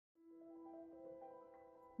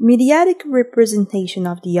Mediatic representation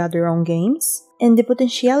of the other on games, and the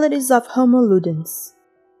potentialities of Homo Ludens.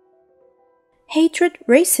 Hatred,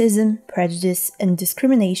 racism, prejudice, and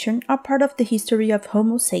discrimination are part of the history of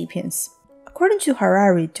Homo sapiens. According to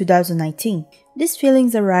Harari 2019, these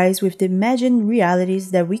feelings arise with the imagined realities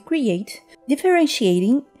that we create,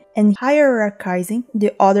 differentiating and hierarchizing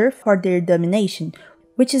the other for their domination,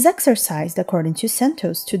 which is exercised, according to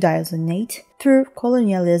Santos 2008, through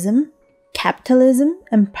colonialism, capitalism,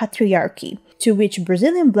 and patriarchy, to which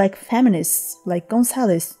Brazilian black feminists like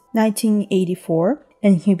Gonzales 1984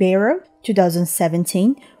 and Ribeiro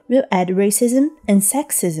 2017 will add racism and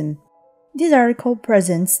sexism. This article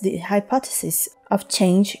presents the hypothesis of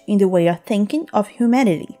change in the way of thinking of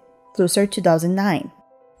humanity, FLUSSER 2009,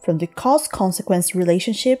 from the cause-consequence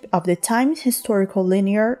relationship of the time-historical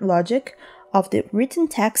linear logic of the written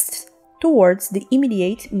texts towards the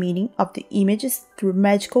immediate meaning of the images through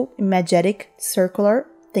magical-imagetic-circular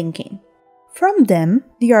thinking. From them,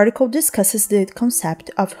 the article discusses the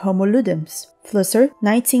concept of Homo Ludens, FLUSSER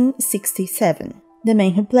 1967, the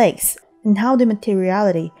man who plays, and how the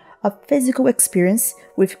materiality of physical experience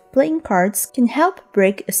with playing cards can help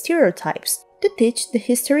break stereotypes to teach the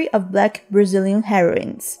history of black Brazilian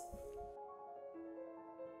heroines.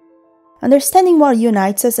 Understanding what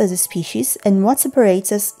unites us as a species and what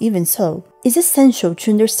separates us even so is essential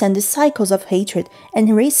to understand the cycles of hatred and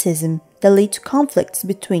racism that lead to conflicts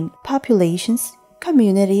between populations,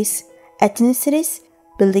 communities, ethnicities,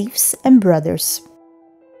 beliefs, and brothers.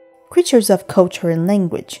 Creatures of culture and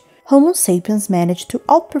language, Homo sapiens managed to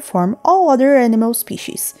outperform all other animal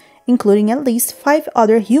species, including at least 5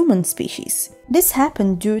 other human species. This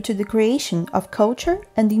happened due to the creation of culture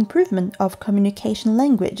and the improvement of communication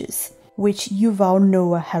languages, which Yuval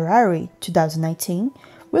Noah Harari 2019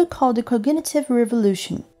 will call the cognitive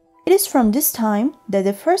revolution. It is from this time that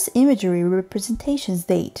the first imagery representations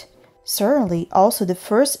date, certainly also the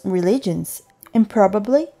first religions, and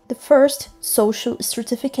probably the first social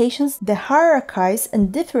stratifications that hierarchize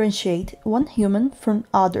and differentiate one human from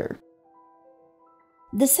other.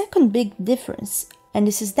 The second big difference, and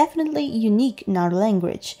this is definitely unique in our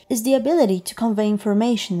language, is the ability to convey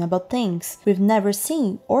information about things we've never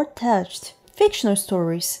seen or touched, fictional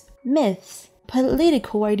stories, myths,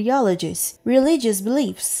 political ideologies, religious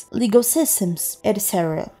beliefs, legal systems,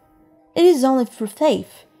 etc. It is only through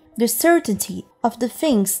faith, the certainty of the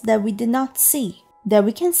things that we did not see, that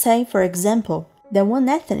we can say, for example, that one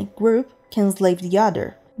ethnic group can enslave the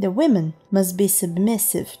other, that women must be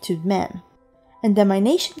submissive to men, and that my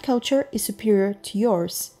nation culture is superior to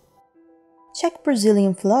yours. Czech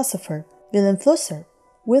Brazilian philosopher Willem Flusser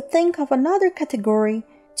will think of another category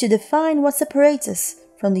to define what separates us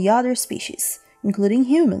from the other species, including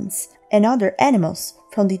humans and other animals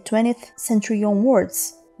from the 20th century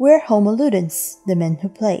onwards, were Homo Ludens, the man who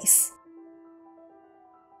plays.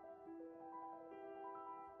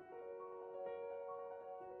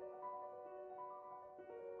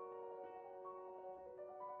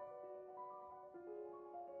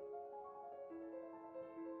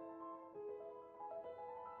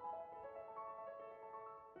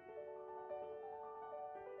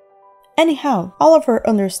 Anyhow, all of our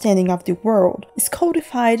understanding of the world is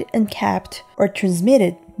codified and kept or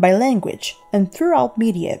transmitted by language and throughout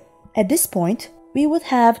media. At this point, we would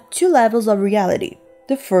have 2 levels of reality.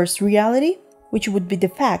 The first reality, which would be the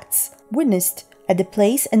facts witnessed at the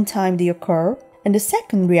place and time they occur, and the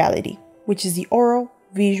second reality, which is the oral,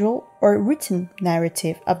 visual, or written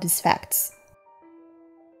narrative of these facts.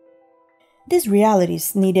 These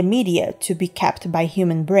realities need a media to be kept by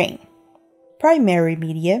human brain. Primary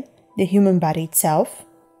media, the human body itself,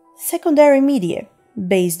 secondary media,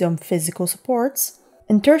 based on physical supports,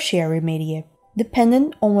 and tertiary media,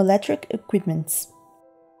 dependent on electric equipments.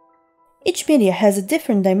 Each media has a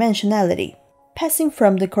different dimensionality, passing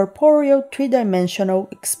from the corporeal 3-dimensional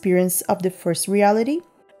experience of the first reality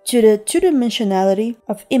to the 2-dimensionality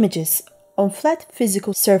of images on flat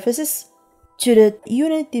physical surfaces to the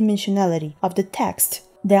unidimensionality of the text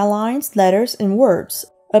that aligns letters and words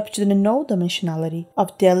up to the no-dimensionality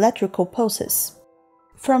of the electrical pulses.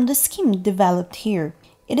 From the scheme developed here,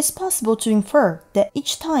 it is possible to infer that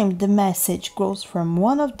each time the message goes from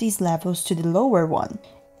one of these levels to the lower one,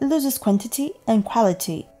 it loses quantity and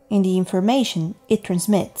quality in the information it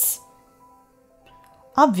transmits.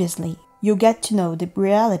 Obviously, you get to know the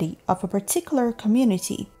reality of a particular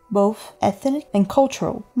community, both ethnic and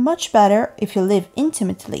cultural, much better if you live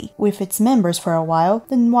intimately with its members for a while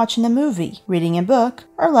than watching a movie, reading a book,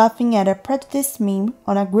 or laughing at a prejudice meme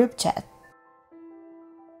on a group chat.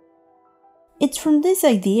 It's from this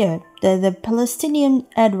idea that the Palestinian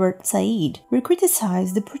Edward Said will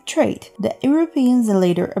criticize the portrait that Europeans and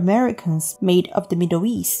later Americans made of the Middle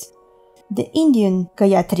East. The Indian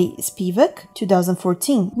Gayatri Spivak,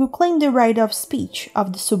 2014, will claim the right of speech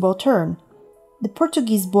of the subaltern. The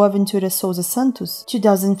Portuguese Boaventura Sousa Santos,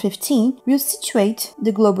 2015, will situate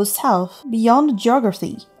the Global South beyond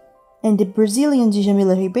geography. And the Brazilian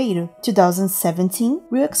Djamila Ribeiro, 2017,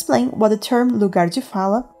 will explain what the term lugar de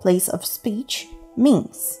fala, place of speech,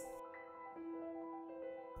 means.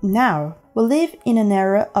 Now, we live in an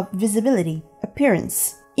era of visibility,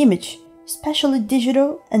 appearance, image, especially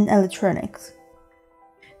digital and electronics.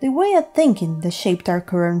 The way of thinking that shaped our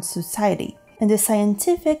current society and the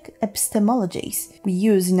scientific epistemologies we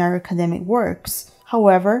use in our academic works,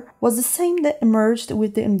 however, was the same that emerged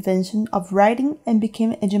with the invention of writing and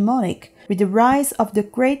became hegemonic with the rise of the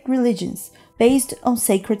great religions based on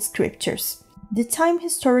sacred scriptures, the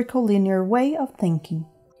time-historical linear way of thinking.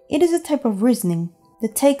 It is a type of reasoning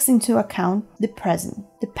that takes into account the present,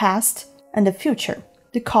 the past, and the future,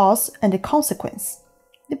 the cause and the consequence.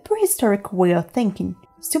 The prehistoric way of thinking,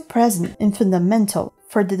 still present and fundamental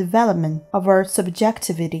for the development of our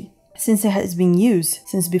subjectivity, since it has been used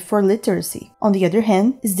since before literacy, on the other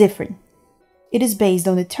hand, is different. It is based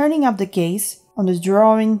on the turning of the gaze, on the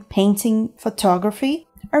drawing, painting, photography,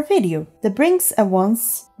 or video that brings at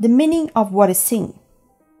once the meaning of what is seen.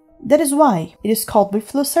 That is why it is called by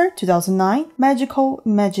FLUSSER, 2009,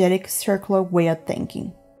 magical-imagetic-circular way of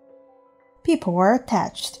thinking. People are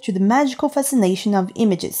attached to the magical fascination of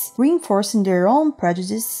images, reinforcing their own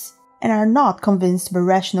prejudices, and are not convinced by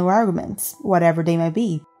rational arguments, whatever they may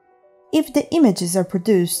be. If the images are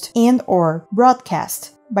produced and/or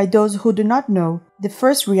broadcast by those who do not know the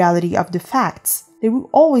first reality of the facts, they will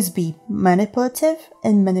always be manipulative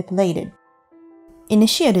and manipulated.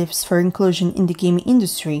 Initiatives for inclusion in the game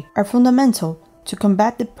industry are fundamental to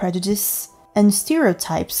combat the prejudice and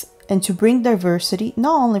stereotypes and to bring diversity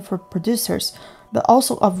not only for producers but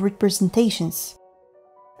also of representations.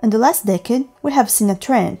 In the last decade, we have seen a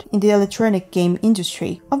trend in the electronic game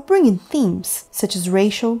industry of bringing themes such as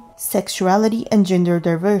racial, sexuality, and gender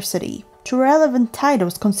diversity to relevant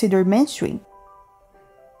titles considered mainstream.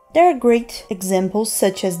 There are great examples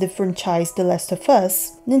such as the franchise The Last of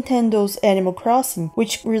Us, Nintendo's Animal Crossing,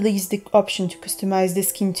 which released the option to customize the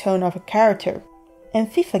skin tone of a character,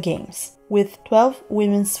 and FIFA games, with 12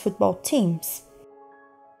 women's football teams.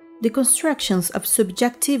 The constructions of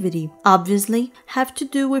subjectivity obviously have to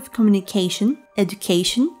do with communication,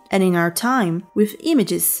 education, and in our time, with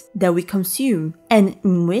images that we consume and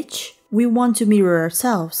in which we want to mirror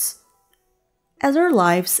ourselves. As our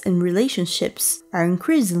lives and relationships are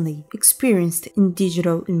increasingly experienced in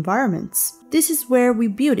digital environments, this is where we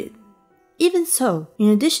build it. Even so, in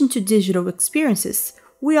addition to digital experiences,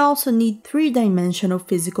 we also need three-dimensional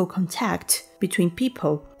physical contact between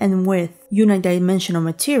people and with unidimensional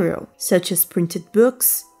material, such as printed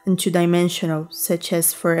books, and two-dimensional, such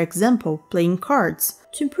as, for example, playing cards,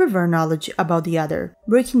 to improve our knowledge about the other,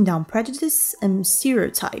 breaking down prejudice and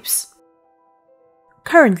stereotypes.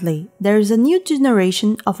 Currently, there is a new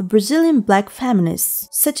generation of Brazilian black feminists,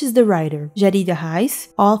 such as the writer Jarida Reis,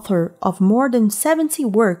 author of more than 70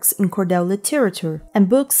 works in cordel literature, and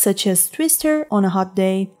books such as Twister on a Hot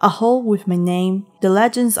Day, A Hole with My Name, The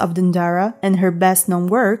Legends of Dandara, and her best-known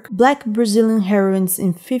work, Black Brazilian Heroines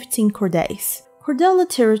in 15 Cordéis. Cordel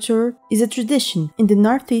literature is a tradition in the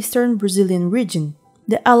northeastern Brazilian region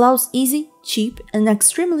that allows easy, cheap, and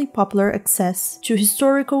extremely popular access to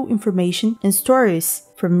historical information and stories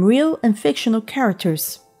from real and fictional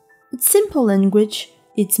characters. Its simple language,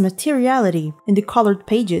 its materiality, and the colored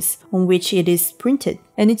pages on which it is printed,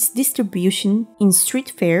 and its distribution in street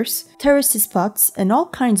fairs, tourist spots, and all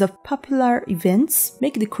kinds of popular events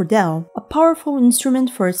make the cordel a powerful instrument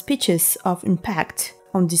for speeches of impact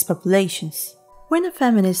on these populations. When a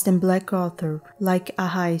feminist and black author like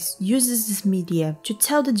Reis uses this media to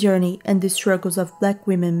tell the journey and the struggles of black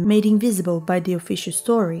women made invisible by the official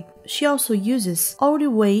story, she also uses all the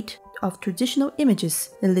weight of traditional images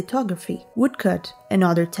and lithography, woodcut, and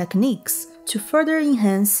other techniques to further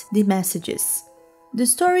enhance the messages. The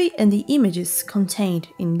story and the images contained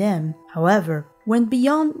in them, however, went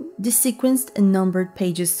beyond the sequenced and numbered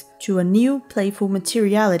pages to a new playful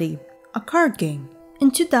materiality, a card game. In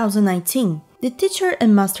 2019, the teacher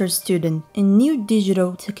and master student in New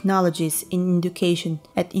Digital Technologies in Education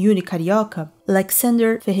at Unicarioca,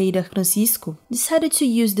 Alexander Ferreira Francisco, decided to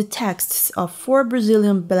use the texts of 4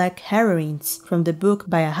 Brazilian black heroines from the book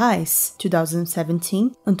by Arraes,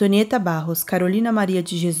 2017, Antonieta Barros, Carolina Maria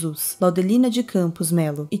de Jesus, Laudelina de Campos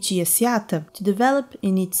Melo e Tia Seata, to develop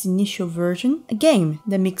in its initial version a game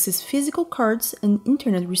that mixes physical cards and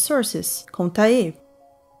internet resources, Contae.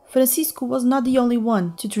 Francisco was not the only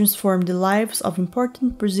one to transform the lives of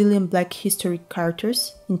important Brazilian black history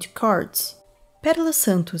characters into cards. Pérola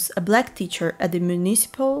Santos, a black teacher at the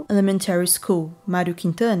Municipal Elementary School, Mário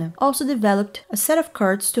Quintana, also developed a set of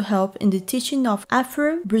cards to help in the teaching of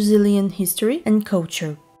Afro-Brazilian history and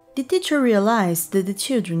culture. The teacher realized that the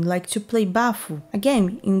children like to play bafo, a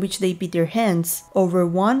game in which they beat their hands over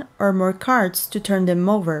one or more cards to turn them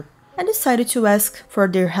over, and decided to ask for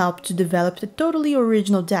their help to develop a totally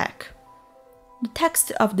original deck. The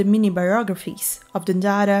text of the mini-biographies of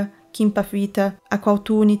Dandara, Kim Pavita,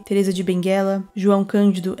 Aqualtune, Teresa de Benguela, João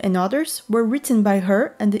Cândido, and others were written by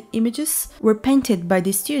her, and the images were painted by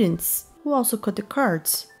the students, who also cut the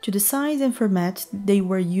cards to the size and format they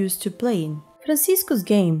were used to play in. Francisco's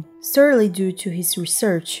game, solely due to his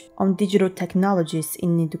research on digital technologies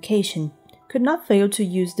in education, could not fail to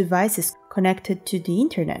use devices connected to the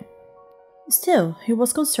internet. Still, he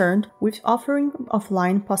was concerned with offering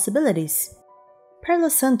offline possibilities. Pérola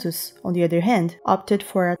Santos, on the other hand, opted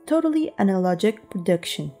for a totally analogic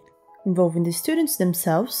production, involving the students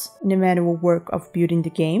themselves in the manual work of building the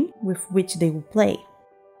game with which they will play.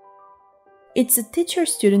 It's a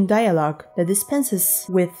teacher-student dialogue that dispenses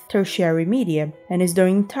with tertiary media and is done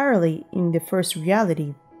entirely in the first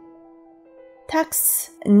reality. Texts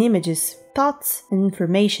and images, thoughts and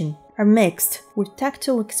information are mixed with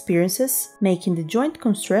tactile experiences, making the joint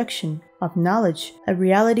construction of knowledge a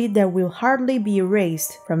reality that will hardly be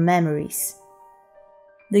erased from memories.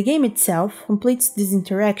 The game itself completes this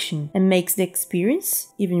interaction and makes the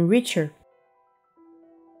experience even richer.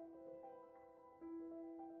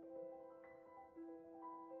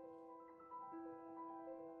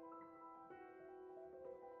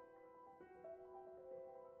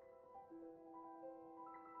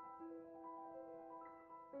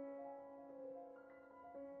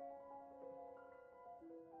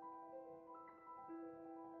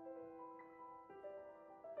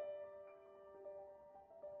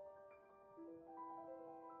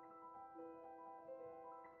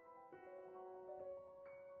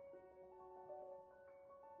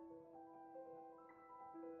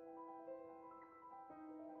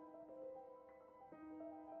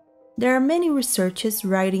 There are many researchers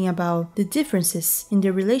writing about the differences in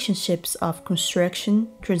the relationships of construction,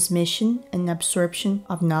 transmission, and absorption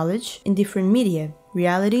of knowledge in different media,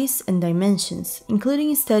 realities, and dimensions,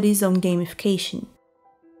 including studies on gamification.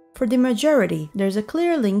 For the majority, there's a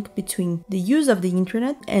clear link between the use of the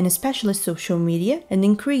internet, and especially social media, and the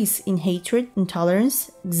increase in hatred, intolerance,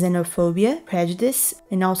 xenophobia, prejudice,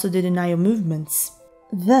 and also the denial movements.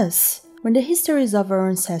 Thus, when the histories of our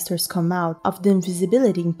ancestors come out of the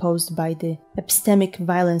invisibility imposed by the epistemic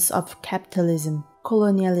violence of capitalism,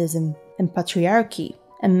 colonialism, and patriarchy,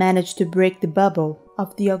 and manage to break the bubble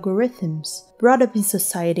of the algorithms brought up in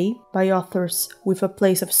society by authors with a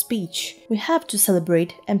place of speech, we have to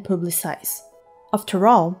celebrate and publicize. After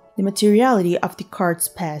all, the materiality of the cards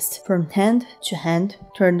passed from hand to hand,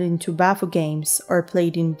 turned into bafo games, or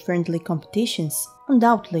played in friendly competitions,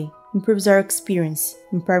 undoubtedly improves our experience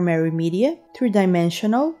in primary media,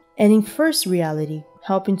 three-dimensional, and in first reality,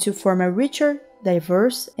 helping to form a richer,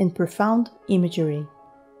 diverse, and profound imagery.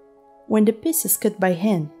 When the pieces cut by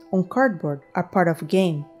hand on cardboard are part of a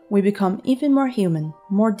game, we become even more human,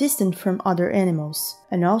 more distant from other animals,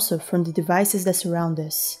 and also from the devices that surround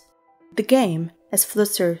us. The game, as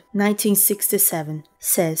FLUSSER 1967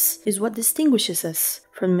 says, is what distinguishes us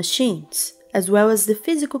from machines, as well as the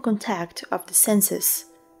physical contact of the senses.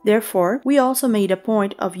 Therefore, we also made a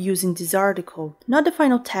point of using this article, not the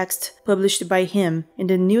final text published by him in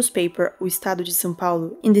the newspaper O Estado de São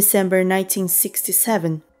Paulo in December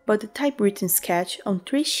 1967, but the typewritten sketch on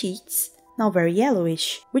 3 sheets, now very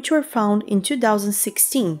yellowish, which were found in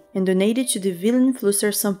 2016 and donated to the Villain FLUSSER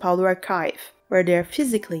São Paulo archive, where they are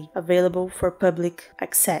physically available for public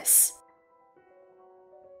access.